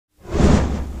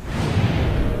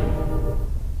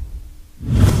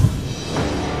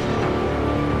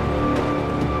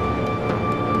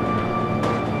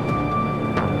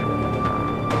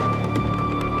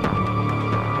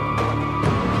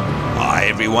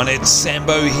everyone, it's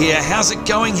Sambo here. How's it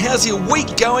going? How's your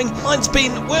week going? Mine's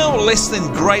been, well, less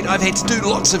than great. I've had to do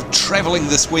lots of travelling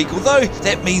this week, although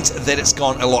that means that it's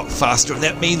gone a lot faster, and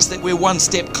that means that we're one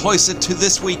step closer to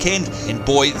this weekend, and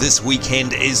boy, this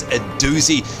weekend is a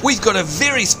doozy. We've got a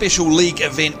very special League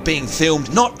event being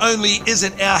filmed. Not only is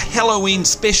it our Halloween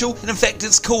special, and in fact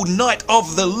it's called Night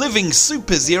of the Living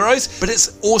Superzeroes, but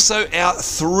it's also our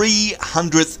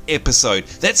 300th episode.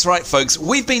 That's right, folks,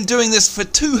 we've been doing this for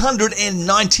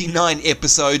 299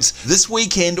 episodes. This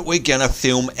weekend we're gonna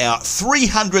film our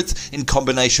 300th in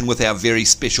combination with our very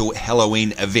special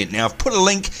Halloween event. Now I've put a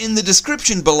link in the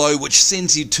description below which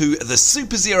sends you to the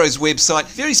Superzeroes website.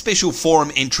 Very special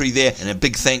forum entry there, and a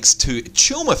big thanks to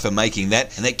Chilma for making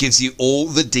that, and that gives you all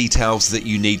the details that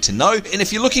you need to know. And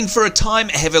if you're looking for a time,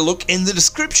 have a look in the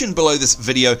description below this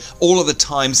video. All of the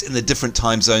times in the different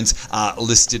time zones are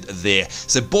listed there.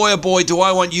 So boy oh boy, do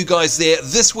I want you guys there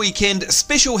this weekend.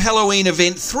 Special Halloween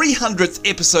event, 300th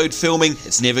episode filming.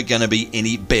 It's never going to be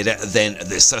any better than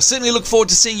this. So I certainly look forward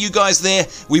to seeing you guys there.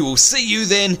 We will see you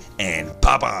then, and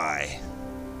bye bye.